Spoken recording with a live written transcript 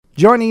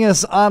Joining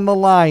us on the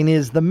line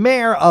is the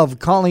Mayor of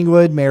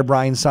Collingwood, Mayor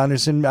Brian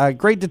Saunderson.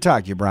 Great to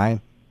talk to you,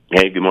 Brian.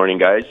 Hey, good morning,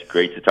 guys.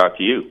 Great to talk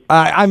to you.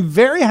 I'm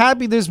very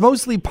happy there's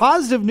mostly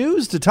positive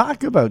news to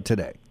talk about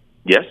today.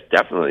 Yes,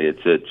 definitely.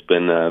 It's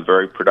been a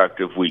very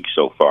productive week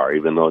so far,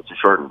 even though it's a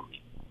shortened week.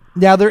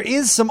 Now, there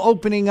is some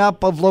opening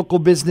up of local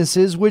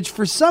businesses, which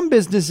for some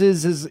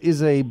businesses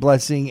is a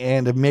blessing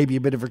and maybe a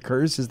bit of a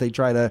curse as they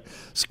try to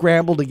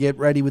scramble to get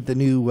ready with the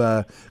new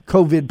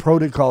COVID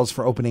protocols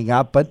for opening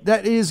up. But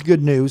that is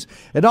good news.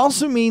 It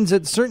also means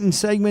that certain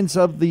segments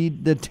of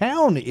the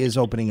town is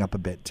opening up a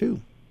bit,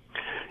 too.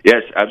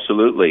 Yes,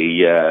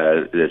 absolutely.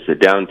 As the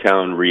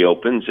downtown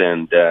reopens,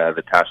 and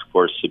the task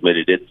force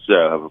submitted its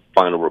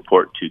final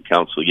report to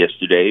council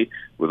yesterday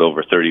with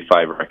over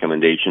 35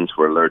 recommendations.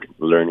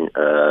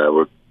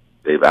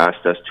 They've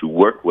asked us to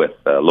work with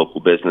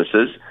local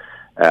businesses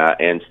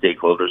and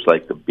stakeholders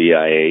like the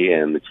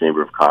BIA and the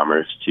Chamber of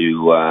Commerce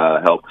to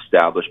help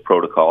establish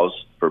protocols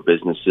for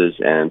businesses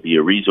and be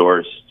a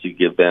resource to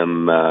give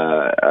them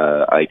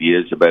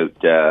ideas about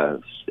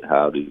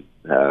how to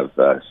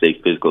have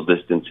safe physical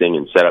distancing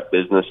and set up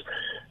business,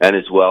 and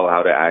as well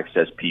how to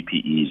access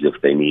PPEs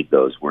if they need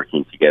those,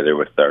 working together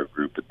with our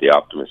group at the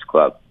Optimist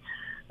Club.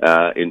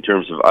 In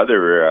terms of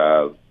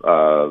other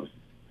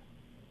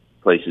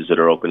places that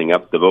are opening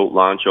up, the boat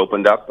launch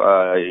opened up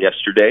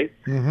yesterday,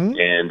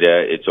 and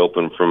it's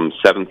open from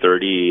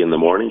 7:30 in the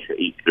morning to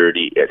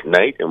 8:30 at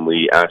night, and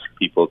we ask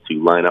people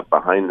to line up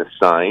behind the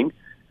sign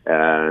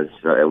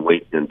and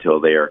wait until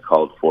they are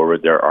called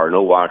forward. There are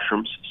no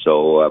washrooms,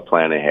 so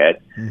plan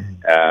ahead.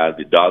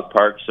 The dog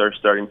parks are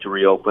starting to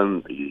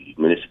reopen. The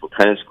municipal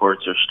tennis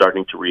courts are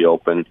starting to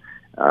reopen.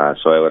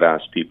 So I would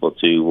ask people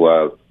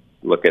to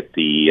look at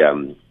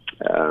the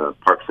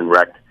Parks and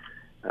Rec.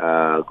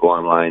 Go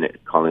online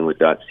at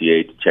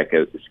collingwood.ca to check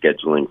out the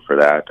scheduling for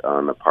that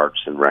on the Parks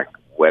and Rec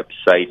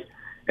website.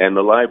 And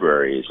the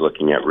library is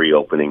looking at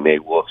reopening. They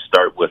will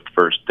start with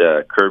first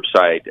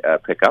curbside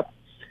pickup,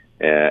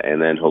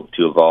 and then hope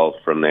to evolve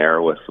from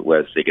there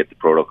as they get the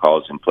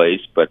protocols in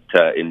place. But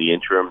in the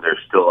interim, they're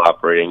still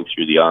operating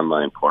through the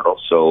online portal,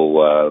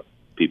 so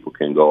people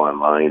can go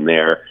online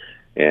there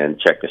and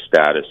check the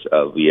status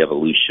of the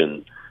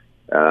evolution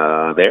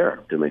there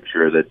to make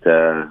sure that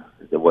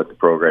what the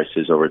progress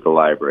is over at the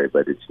library.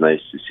 But it's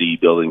nice to see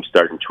buildings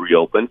starting to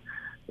reopen.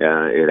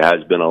 It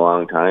has been a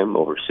long time,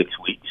 over 6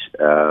 weeks,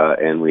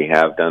 and we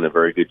have done a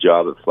very good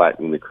job at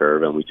flattening the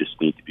curve, and we just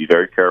need to be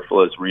very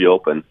careful as we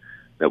reopen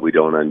that we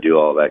don't undo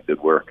all that good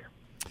work.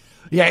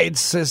 Yeah, it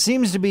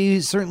seems to be,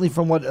 certainly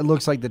from what it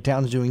looks like, the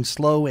town's doing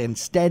slow and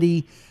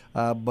steady,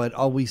 but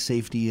always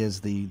safety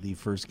is the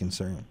first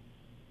concern.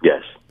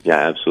 Yes, yeah,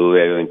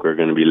 absolutely. I think we're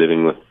going to be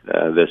living with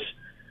this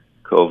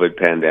COVID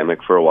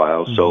pandemic for a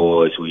while,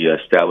 so as we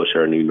establish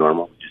our new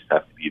normal, we just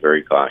have to be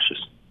very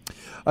cautious.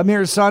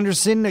 Mayor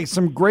Saunderson,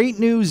 some great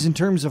news in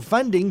terms of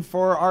funding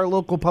for our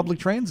local public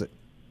transit.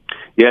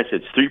 Yes,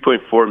 it's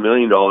 $3.4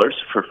 million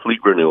for fleet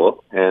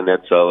renewal, and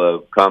that's a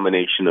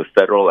combination of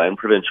federal and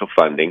provincial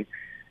funding.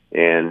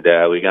 And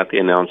we got the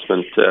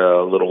announcement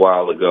a little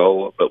while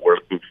ago, but we're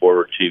looking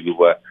forward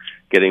to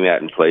getting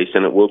that in place.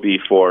 And it will be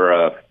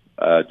for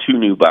 2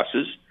 new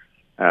buses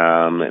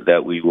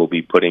that we will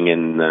be putting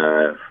in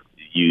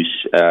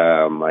use.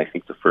 I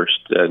think the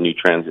first new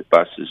transit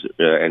bus is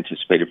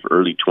anticipated for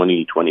early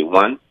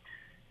 2021.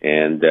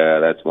 And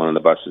that's one of the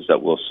buses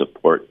that will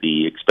support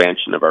the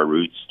expansion of our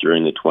routes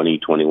during the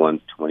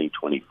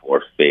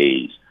 2021-2024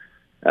 phase.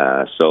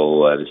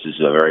 So this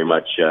is a very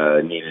much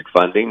needed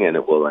funding, and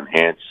it will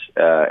enhance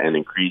and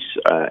increase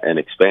and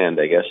expand,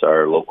 I guess,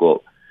 our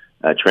local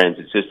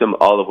transit system,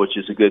 all of which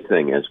is a good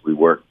thing as we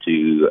work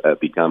to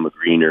become a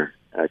greener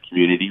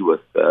community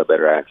with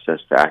better access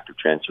to active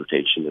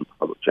transportation and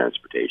public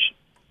transportation.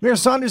 Mayor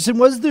Saunderson,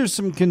 was there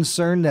some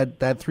concern that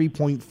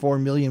 $3.4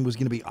 million was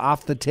going to be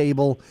off the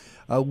table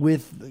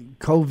with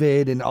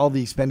COVID and all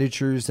the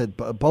expenditures that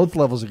both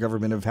levels of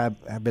government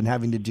have been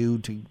having to do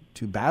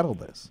to battle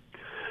this?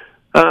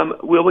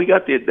 Well,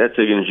 that's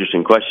an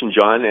interesting question,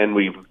 John, and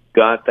we've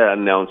got that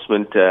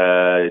announcement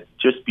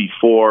just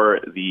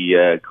before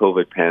the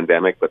COVID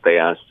pandemic, but they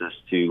asked us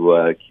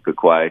to keep it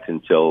quiet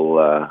until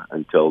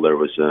there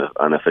was an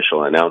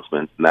unofficial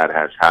announcement, and that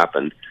has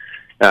happened.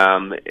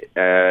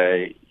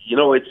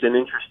 It's an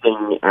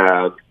interesting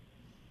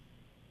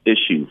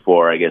issue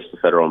for, I guess, the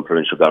federal and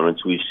provincial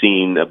governments. We've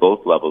seen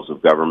both levels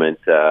of government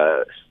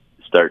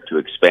start to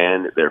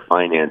expand their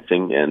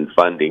financing and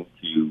funding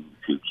to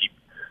keep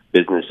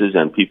businesses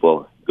and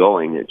people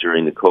going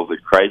during the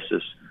COVID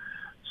crisis.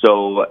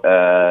 So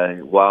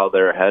while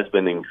there has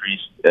been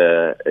increased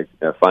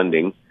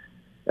funding,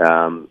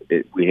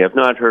 we have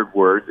not heard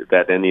word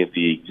that any of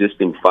the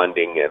existing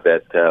funding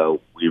that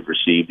we've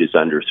received is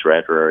under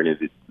threat, or any of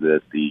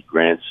the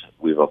grants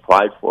we've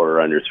applied for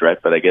are under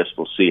threat, but I guess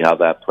we'll see how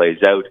that plays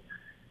out.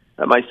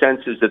 My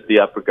sense is that the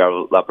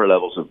upper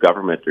levels of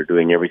government are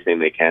doing everything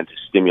they can to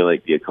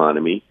stimulate the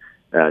economy,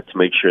 to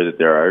make sure that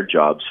there are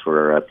jobs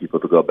for people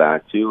to go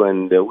back to.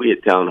 And we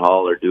at Town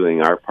Hall are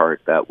doing our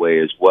part that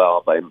way as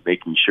well by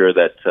making sure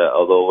that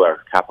although our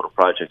capital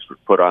projects were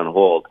put on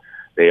hold,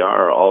 they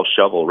are all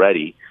shovel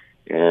ready.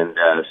 And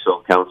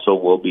so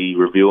council will be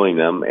reviewing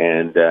them,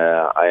 and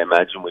I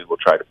imagine we will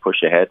try to push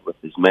ahead with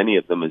as many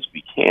of them as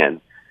we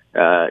can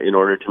in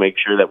order to make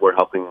sure that we're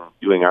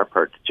doing our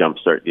part to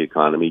jumpstart the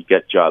economy,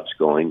 get jobs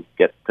going,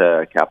 get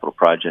capital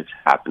projects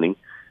happening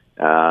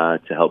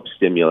to help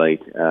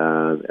stimulate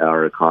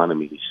our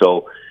economy.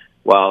 So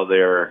while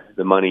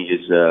the money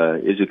is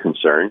a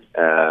concern,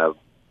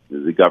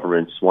 the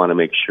governments want to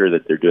make sure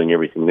that they're doing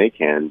everything they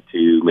can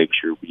to make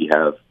sure we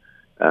have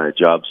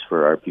jobs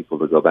for our people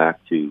to go back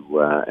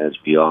to as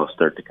we all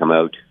start to come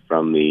out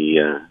from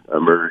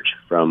emerge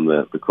from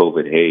the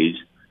COVID haze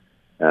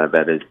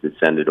that has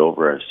descended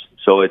over us.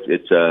 So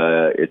it's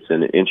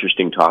an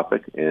interesting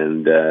topic,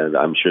 and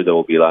I'm sure there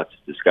will be lots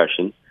of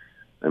discussion.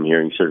 I'm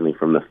hearing certainly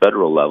from the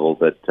federal level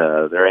that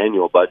their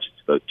annual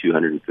budget's about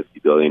 $250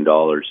 billion,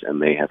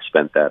 and they have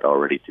spent that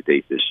already to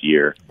date this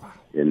year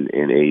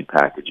in aid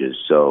packages.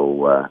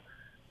 So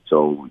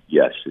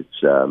yes,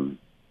 it's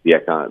the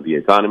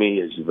economy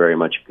is very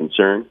much a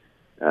concern,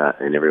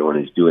 and everyone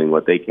is doing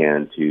what they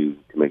can to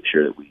make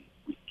sure that we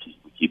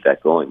keep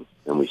that going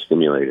and we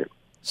stimulate it.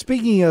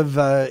 Speaking of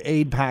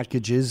aid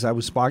packages, I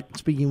was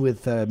speaking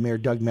with Mayor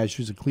Doug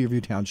Measures of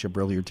Clearview Township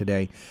earlier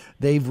today.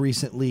 They've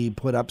recently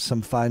put up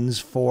some funds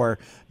for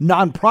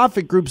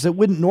nonprofit groups that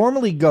wouldn't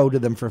normally go to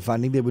them for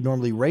funding. They would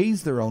normally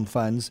raise their own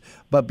funds,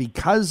 but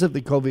because of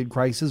the COVID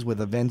crisis, with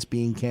events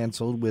being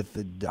canceled,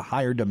 with the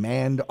higher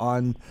demand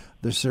on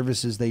the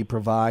services they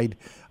provide,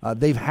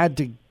 they've had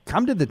to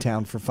come to the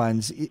town for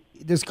funds.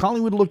 Is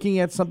Collingwood looking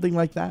at something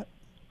like that?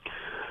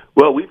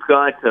 Well, we've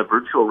got a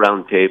virtual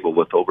roundtable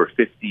with over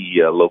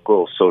 50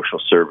 local social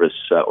service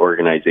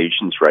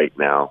organizations right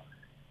now,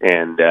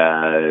 and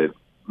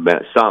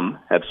some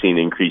have seen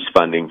increased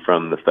funding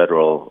from the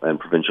federal and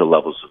provincial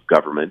levels of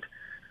government.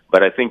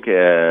 But I think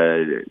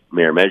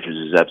Mayor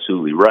Measures is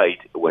absolutely right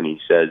when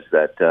he says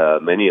that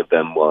many of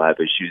them will have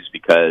issues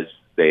because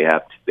they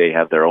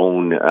have their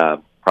own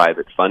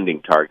private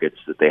funding targets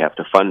that they have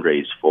to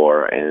fundraise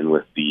for, and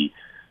with the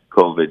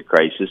COVID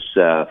crisis,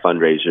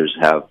 fundraisers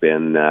have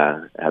been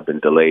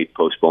delayed,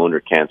 postponed, or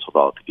canceled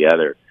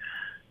altogether.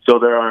 So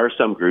there are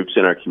some groups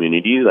in our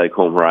community, like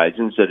Home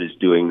Horizons, that is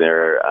doing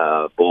their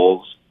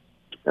bowls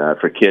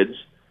for kids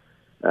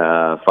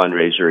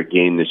fundraiser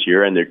again this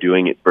year, and they're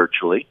doing it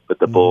virtually. But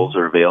the bowls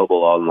are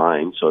available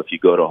online, so if you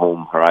go to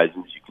Home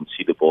Horizons, you can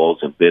see the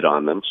bowls and bid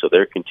on them. So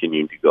they're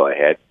continuing to go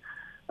ahead.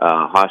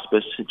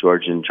 Hospice,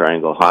 Georgian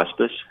Triangle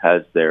Hospice,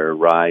 has their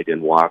ride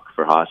and walk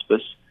for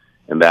hospice,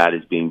 and that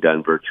is being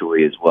done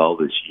virtually as well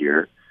this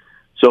year.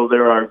 So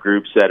there are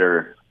groups that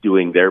are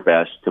doing their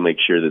best to make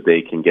sure that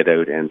they can get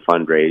out and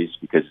fundraise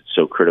because it's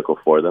so critical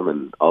for them.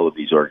 And all of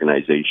these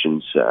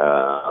organizations,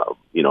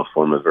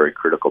 form a very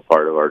critical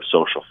part of our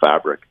social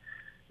fabric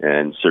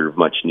and serve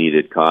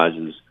much-needed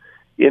causes.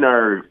 In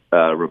our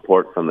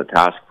report from the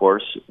task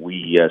force,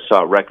 we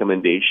saw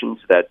recommendations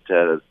that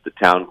the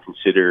town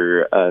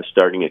consider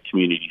starting a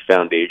community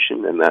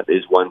foundation, and that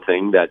is one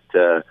thing that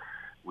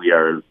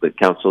the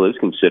council is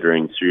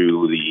considering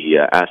through the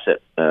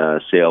asset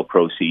sale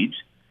proceeds.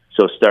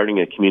 So starting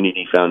a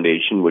community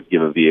foundation would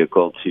give a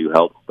vehicle to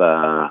help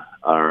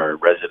our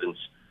residents,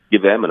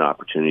 give them an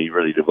opportunity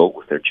really to vote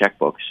with their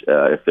checkbooks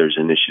if there's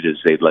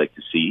initiatives they'd like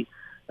to see,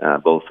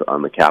 both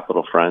on the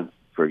capital front.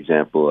 For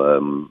example,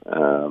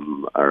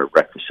 our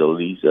rec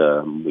facilities,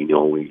 we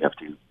know we have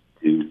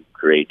to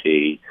create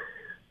a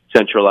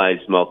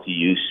centralized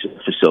multi-use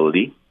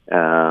facility,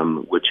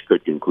 which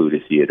could include a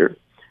theater.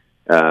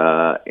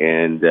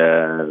 And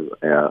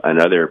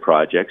other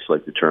projects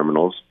like the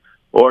terminals,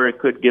 or it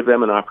could give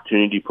them an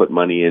opportunity to put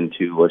money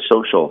into a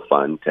social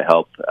fund to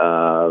help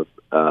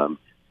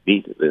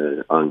meet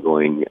the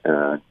ongoing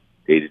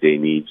day-to-day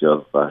needs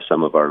of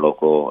some of our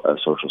local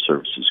social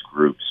services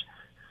groups.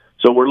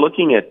 So we're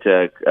looking at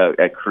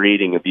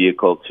creating a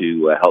vehicle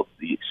to help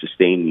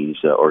sustain these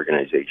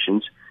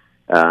organizations.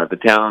 The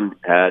town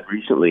had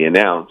recently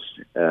announced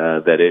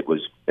that it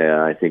was,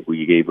 I think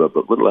we gave up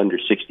a little under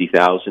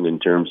 $60,000 in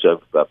terms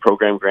of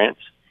program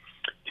grants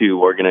to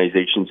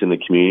organizations in the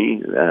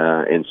community,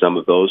 and some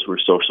of those were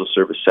social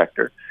service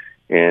sector.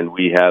 And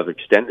we have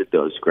extended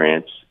those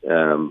grants.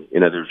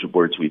 In other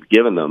words, we've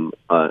given them,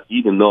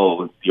 even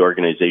though the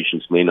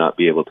organizations may not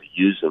be able to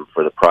use them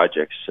for the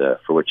projects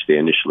for which they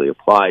initially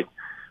applied,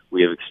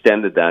 we have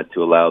extended that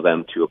to allow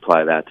them to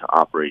apply that to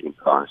operating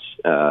costs,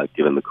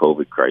 given the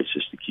COVID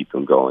crisis, to keep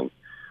them going.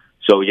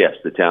 So yes,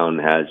 the town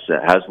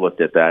has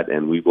looked at that,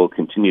 and we will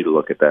continue to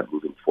look at that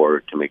moving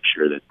forward to make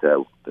sure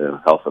that the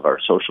health of our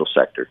social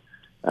sector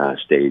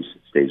stays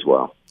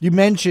well. You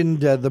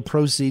mentioned the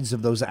proceeds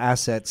of those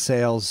asset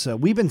sales.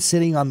 We've been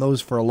sitting on those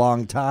for a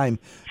long time.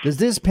 Does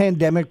this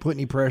pandemic put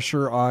any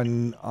pressure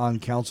on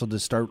council to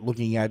start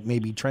looking at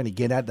maybe trying to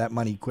get at that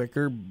money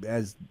quicker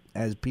as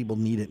people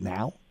need it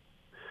now?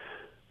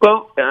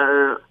 Well,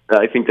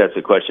 I think that's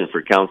a question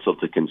for council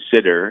to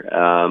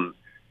consider.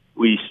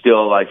 We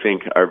still, I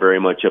think, are very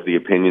much of the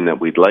opinion that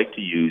we'd like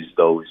to use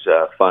those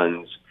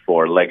funds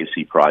for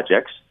legacy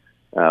projects.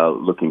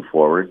 looking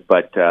forward.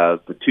 But the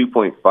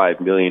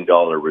 $2.5 million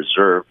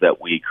reserve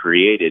that we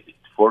created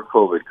for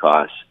COVID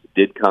costs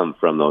did come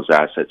from those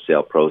asset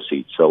sale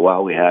proceeds. So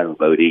while we had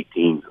about a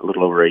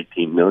little over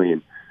 18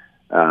 million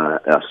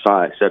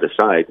set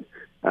aside,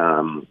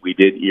 we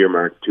did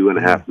earmark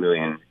 $2.5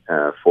 million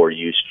for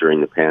use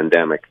during the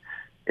pandemic.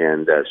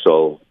 And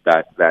so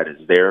that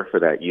is there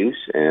for that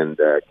use, and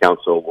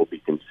Council will be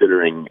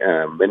considering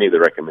many of the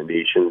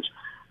recommendations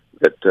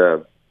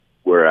that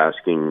we're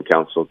asking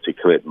Council to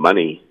commit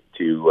money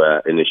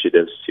to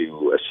initiatives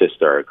to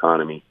assist our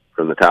economy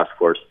from the task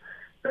force.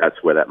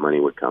 That's where that money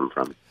would come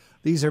from.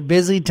 These are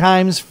busy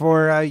times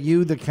for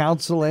you, the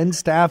Council, and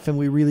staff, and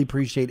we really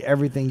appreciate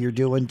everything you're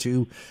doing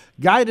to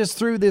guide us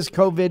through this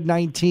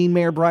COVID-19.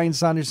 Mayor Brian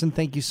Saunderson,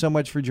 thank you so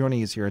much for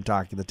joining us here at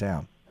Talk of the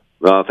Town.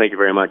 Well, thank you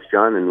very much,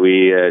 John. And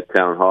we at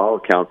Town Hall,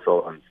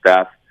 Council, and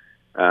staff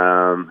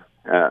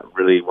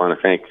really want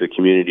to thank the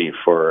community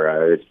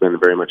for it's been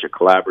very much a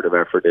collaborative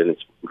effort, and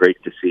it's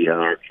great to see how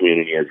our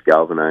community has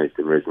galvanized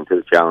and risen to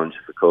the challenge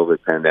of the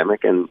COVID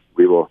pandemic, and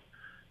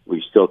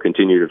we still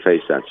continue to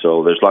face that.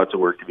 So there's lots of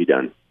work to be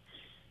done.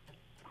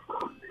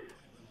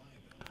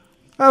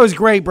 That was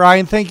great,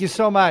 Brian. Thank you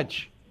so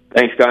much.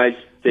 Thanks, guys.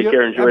 Take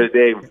care. Enjoy the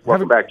day.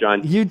 Welcome back,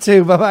 John. You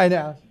too. Bye-bye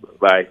now.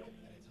 Bye.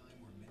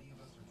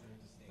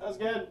 That was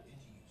good.